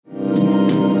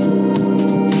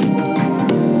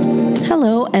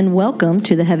and welcome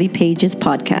to the Heavy Pages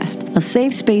podcast, a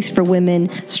safe space for women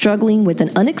struggling with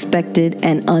an unexpected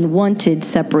and unwanted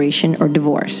separation or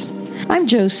divorce. I'm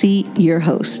Josie, your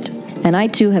host, and I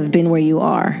too have been where you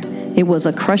are. It was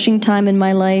a crushing time in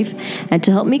my life, and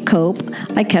to help me cope,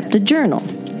 I kept a journal.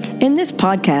 In this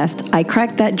podcast, I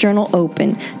cracked that journal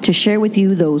open to share with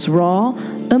you those raw,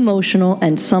 emotional,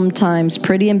 and sometimes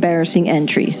pretty embarrassing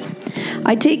entries.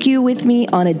 I take you with me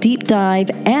on a deep dive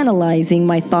analyzing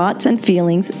my thoughts and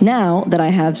feelings now that I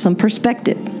have some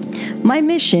perspective. My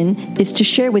mission is to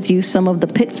share with you some of the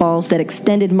pitfalls that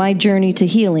extended my journey to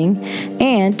healing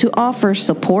and to offer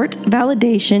support,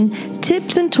 validation,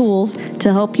 tips, and tools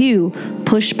to help you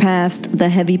push past the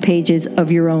heavy pages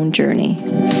of your own journey.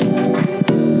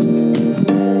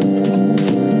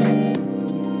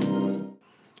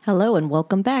 Hello and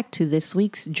welcome back to this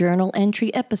week's journal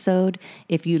entry episode.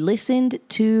 If you listened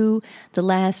to the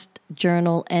last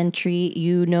journal entry,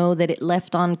 you know that it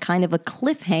left on kind of a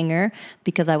cliffhanger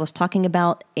because I was talking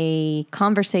about a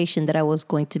conversation that I was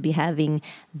going to be having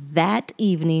that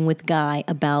evening with Guy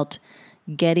about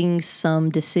getting some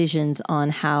decisions on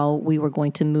how we were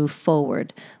going to move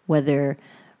forward, whether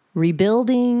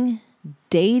rebuilding,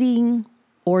 dating,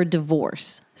 or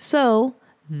divorce. So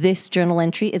this journal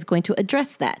entry is going to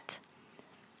address that.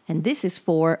 And this is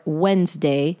for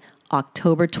Wednesday,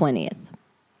 October 20th.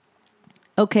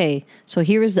 Okay, so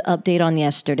here is the update on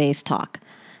yesterday's talk.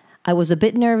 I was a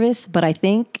bit nervous, but I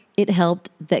think it helped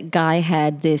that Guy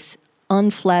had this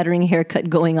unflattering haircut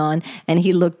going on and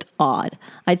he looked odd.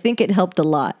 I think it helped a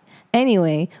lot.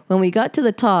 Anyway, when we got to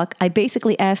the talk, I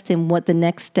basically asked him what the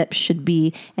next step should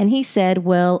be, and he said,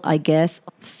 well, I guess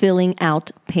filling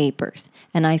out papers.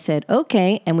 And I said,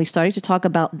 okay, and we started to talk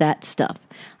about that stuff.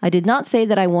 I did not say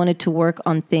that I wanted to work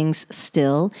on things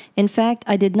still. In fact,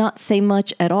 I did not say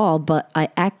much at all, but I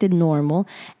acted normal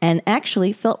and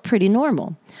actually felt pretty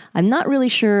normal. I'm not really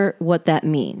sure what that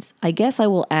means. I guess I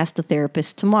will ask the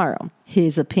therapist tomorrow,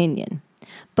 his opinion.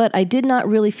 But I did not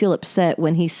really feel upset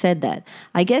when he said that.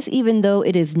 I guess even though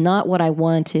it is not what I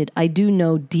wanted, I do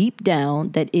know deep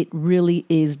down that it really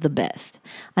is the best.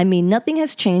 I mean, nothing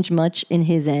has changed much in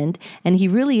his end, and he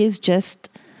really is just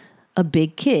a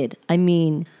big kid. I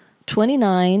mean,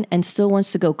 29 and still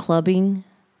wants to go clubbing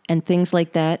and things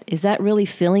like that. Is that really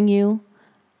filling you?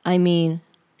 I mean,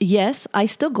 yes, I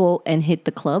still go and hit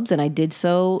the clubs, and I did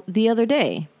so the other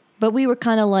day. But we were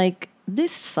kind of like,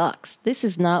 this sucks. This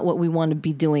is not what we want to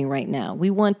be doing right now. We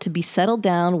want to be settled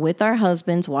down with our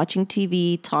husbands, watching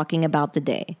TV, talking about the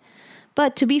day.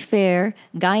 But to be fair,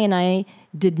 Guy and I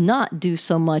did not do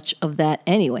so much of that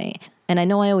anyway. And I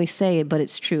know I always say it, but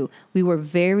it's true. We were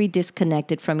very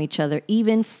disconnected from each other,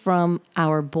 even from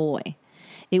our boy.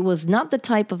 It was not the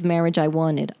type of marriage I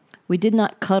wanted. We did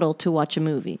not cuddle to watch a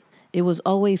movie. It was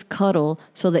always cuddle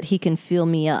so that he can fill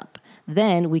me up.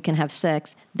 Then we can have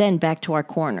sex, then back to our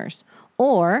corners.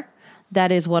 Or,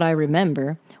 that is what I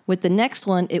remember, with the next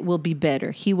one, it will be better.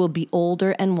 He will be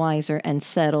older and wiser and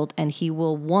settled, and he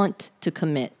will want to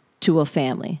commit to a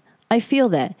family. I feel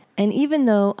that. And even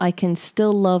though I can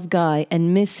still love Guy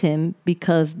and miss him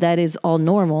because that is all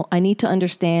normal, I need to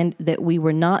understand that we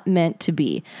were not meant to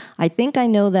be. I think I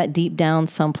know that deep down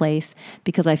someplace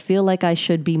because I feel like I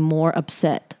should be more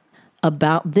upset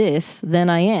about this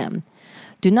than I am.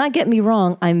 Do not get me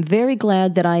wrong, I'm very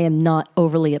glad that I am not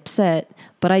overly upset,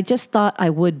 but I just thought I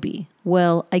would be.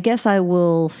 Well, I guess I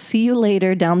will see you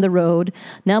later down the road.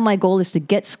 Now my goal is to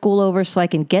get school over so I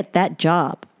can get that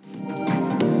job.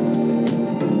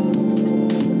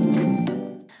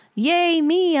 Yay,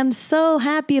 me! I'm so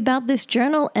happy about this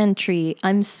journal entry.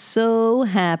 I'm so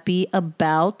happy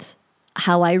about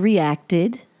how I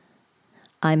reacted.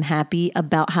 I'm happy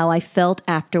about how I felt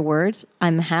afterwards.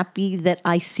 I'm happy that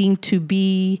I seem to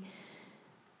be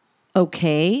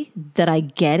okay, that I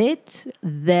get it,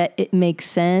 that it makes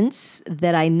sense,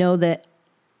 that I know that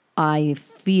I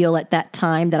feel at that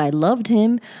time that I loved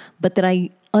him, but that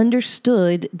I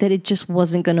understood that it just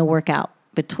wasn't going to work out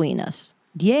between us.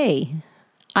 Yay.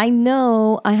 I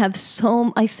know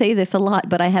I say this a lot,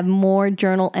 but I have more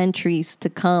journal entries to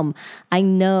come. I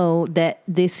know that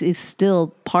this is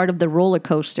still part of the roller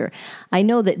coaster. I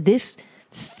know that this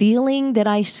feeling that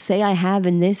I say I have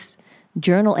in this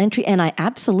journal entry, and I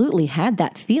absolutely had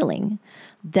that feeling,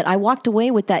 that I walked away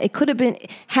with that. It could have been,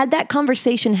 had that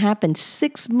conversation happened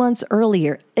 6 months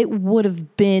earlier, it would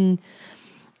have been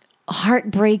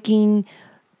heartbreaking,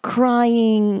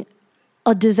 crying,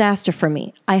 a disaster for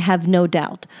me. I have no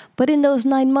doubt. But in those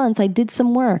 9 months, I did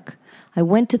some work. I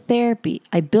went to therapy.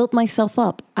 I built myself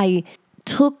up. I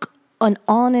took an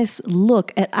honest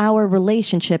look at our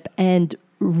relationship and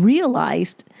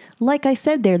realized, like I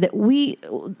said there, that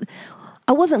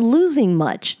I wasn't losing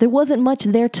much. There wasn't much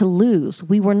there to lose.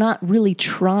 We were not really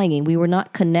trying. We were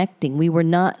not connecting. We were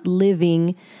not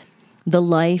living the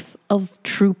life of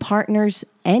true partners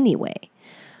anyway.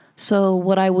 So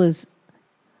what I was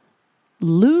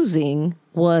losing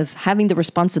was having the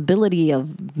responsibility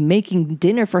of making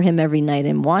dinner for him every night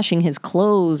and washing his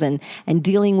clothes and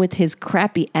dealing with his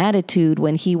crappy attitude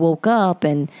when he woke up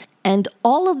and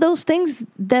all of those things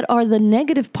that are the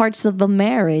negative parts of a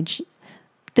marriage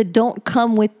that don't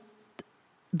come with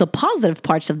the positive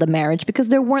parts of the marriage, because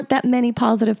there weren't that many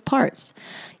positive parts.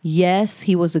 Yes,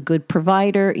 he was a good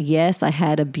provider. Yes, I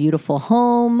had a beautiful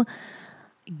home.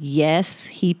 Yes,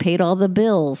 he paid all the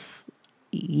bills.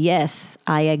 Yes,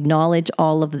 I acknowledge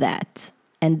all of that.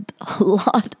 And a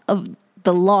lot of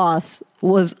the loss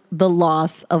was the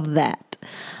loss of that.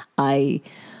 I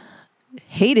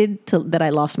hated that I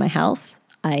lost my house.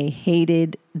 I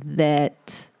hated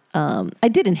that. I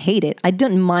didn't hate it. I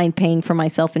didn't mind paying for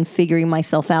myself and figuring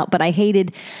myself out, but I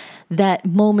hated that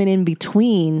moment in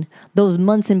between, those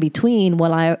months in between,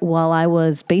 while I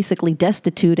was basically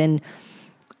destitute and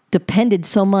depended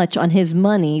so much on his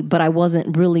money, but I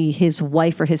wasn't really his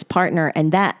wife or his partner,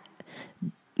 and that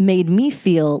made me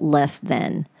feel less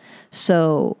than.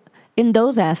 So in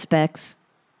those aspects,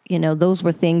 those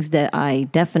were things that I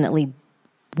definitely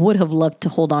would have loved to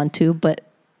hold on to, but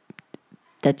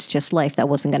that's just life. That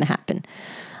wasn't going to happen.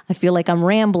 I feel like I'm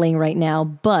rambling right now,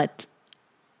 but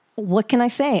what can I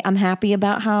say? I'm happy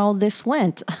about how this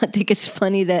went. I think it's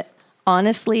funny that,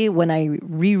 honestly, when I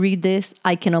reread this,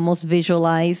 I can almost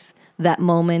visualize that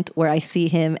moment where I see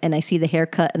him and I see the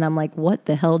haircut and I'm like, what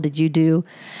the hell did you do?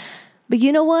 But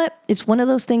you know what? It's one of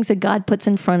those things that God puts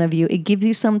in front of you. It gives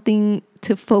you something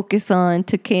to focus on,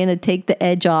 to kind of take the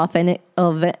edge off, and it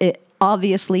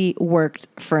obviously worked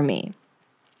for me.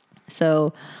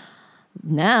 So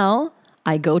now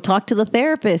I go talk to the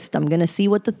therapist. I'm going to see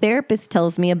what the therapist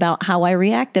tells me about how I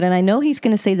reacted. And I know he's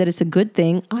going to say that it's a good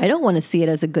thing. I don't want to see it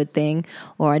as a good thing,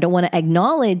 or I don't want to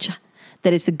acknowledge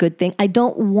that it's a good thing. I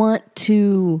don't want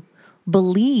to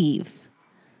believe.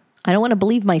 I don't want to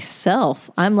believe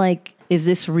myself. I'm like, is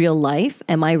this real life?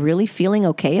 Am I really feeling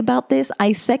okay about this?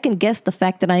 I second guess the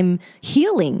fact that I'm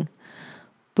healing,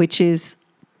 which is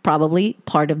probably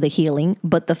part of the healing.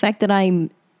 But the fact that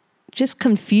I'm just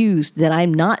confused that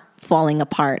I'm not falling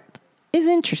apart is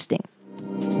interesting.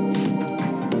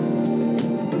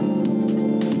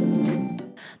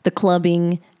 The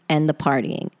clubbing and the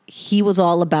partying. He was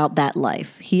all about that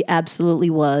life. He absolutely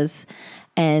was.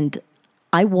 And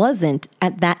I wasn't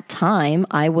at that time.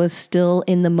 I was still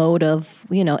in the mode of,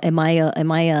 am I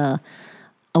a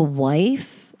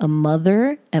wife, a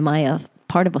mother? Am I a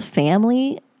part of a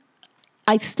family?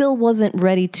 I still wasn't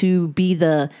ready to be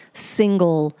the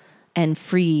single and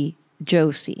free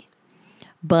Josie.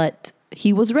 But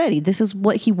he was ready. This is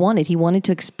what he wanted. He wanted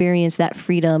to experience that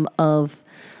freedom of,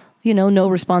 no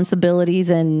responsibilities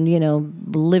and,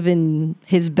 living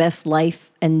his best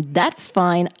life. And that's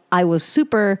fine. I was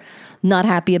super not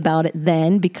happy about it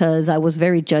then because I was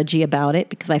very judgy about it,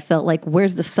 because I felt like,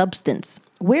 where's the substance?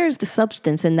 Where's the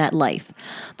substance in that life?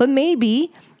 But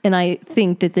maybe, and I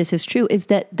think that this is true, is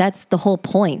that's the whole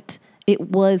point. It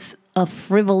was a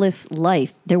frivolous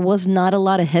life. There was not a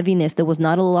lot of heaviness. There was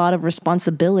not a lot of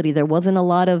responsibility. There wasn't a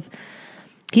lot of,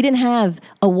 he didn't have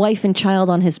a wife and child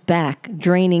on his back,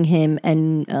 draining him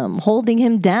and holding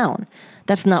him down.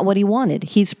 That's not what he wanted.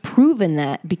 He's proven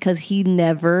that because he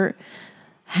never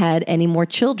had any more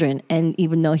children. And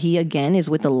even though he, again, is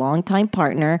with a longtime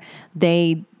partner,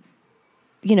 they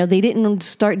didn't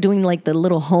start doing like the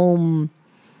little home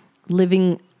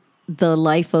living the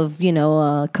life of,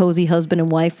 a cozy husband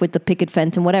and wife with the picket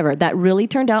fence and whatever. That really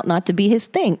turned out not to be his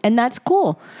thing. And that's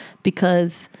cool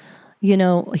because, he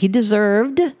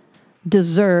deserves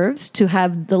to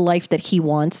have the life that he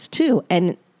wants too.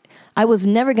 And I was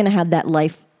never going to have that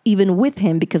life even with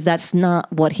him because that's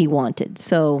not what he wanted.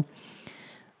 So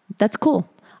that's cool.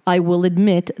 I will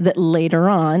admit that later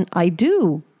on, I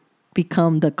do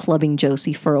become the clubbing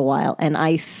Josie for a while, and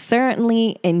I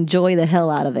certainly enjoy the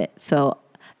hell out of it. So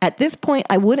at this point,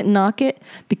 I wouldn't knock it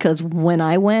because when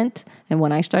I went and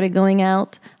when I started going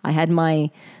out, I had my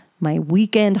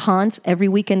weekend haunts. Every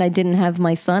weekend I didn't have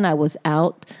my son. I was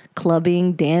out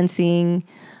clubbing, dancing,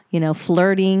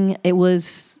 flirting. It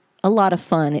was a lot of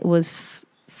fun. It was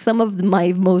some of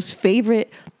my most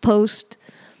favorite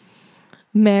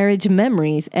post-marriage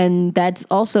memories. And that's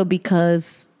also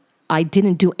because I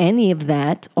didn't do any of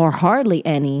that, or hardly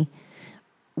any,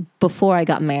 before I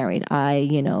got married. I,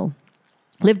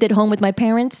 lived at home with my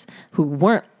parents who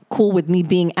weren't cool with me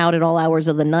being out at all hours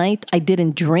of the night. I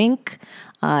didn't drink.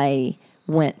 I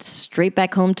went straight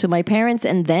back home to my parents,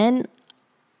 and then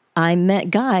I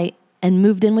met Guy and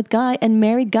moved in with Guy and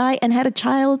married Guy and had a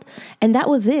child. And that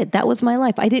was it. That was my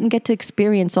life. I didn't get to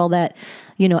experience all that,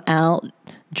 out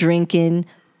drinking,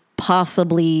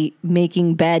 possibly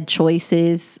making bad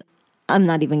choices. I'm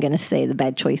not even going to say the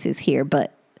bad choices here,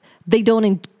 but they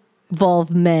don't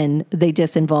involve men. They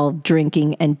just involve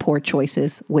drinking and poor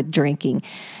choices with drinking.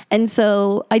 And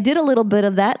so I did a little bit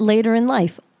of that later in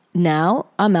life. Now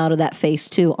I'm out of that phase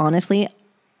too. Honestly,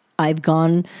 I've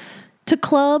gone to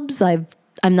clubs. I'm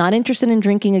not interested in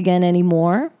drinking again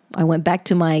anymore. I went back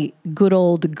to my good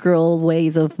old girl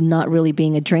ways of not really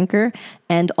being a drinker.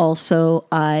 And also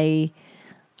I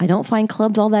don't find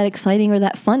clubs all that exciting or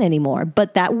that fun anymore.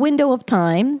 But that window of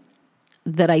time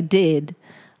that I did,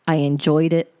 I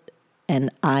enjoyed it. And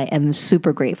I am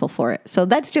super grateful for it. So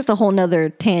that's just a whole nother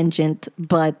tangent,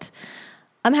 but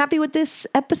I'm happy with this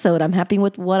episode. I'm happy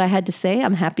with what I had to say.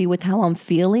 I'm happy with how I'm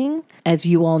feeling. As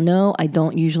you all know, I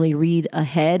don't usually read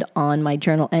ahead on my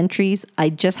journal entries. I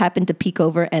just happened to peek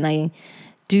over and I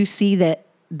do see that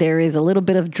there is a little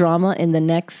bit of drama in the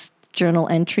next journal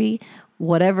entry.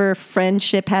 Whatever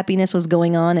friendship happiness was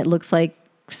going on, it looks like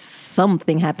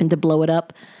something happened to blow it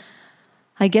up.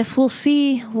 I guess we'll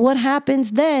see what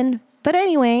happens then. But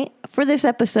anyway, for this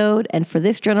episode and for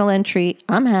this journal entry,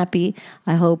 I'm happy.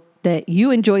 I hope that you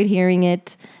enjoyed hearing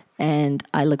it, and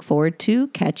I look forward to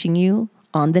catching you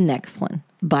on the next one.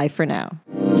 Bye for now.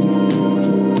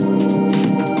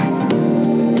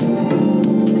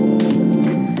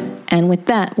 And with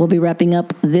that, we'll be wrapping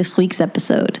up this week's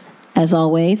episode. As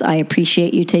always, I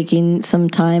appreciate you taking some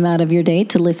time out of your day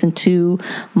to listen to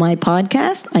my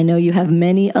podcast. I know you have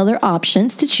many other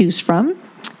options to choose from.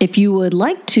 If you would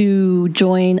like to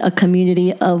join a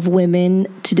community of women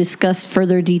to discuss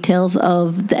further details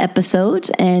of the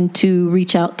episodes and to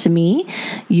reach out to me,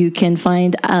 you can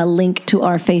find a link to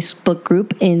our Facebook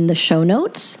group in the show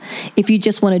notes. If you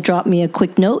just want to drop me a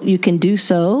quick note, you can do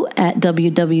so at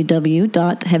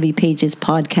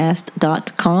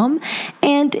www.heavypagespodcast.com.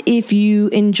 And if you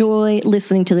enjoy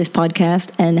listening to this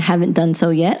podcast and haven't done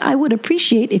so yet, I would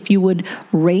appreciate if you would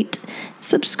rate,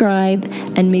 subscribe,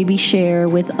 and maybe share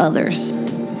with others.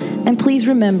 And please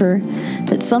remember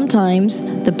that sometimes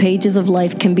the pages of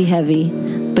life can be heavy,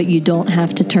 but you don't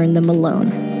have to turn them alone.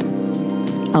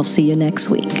 I'll see you next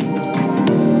week.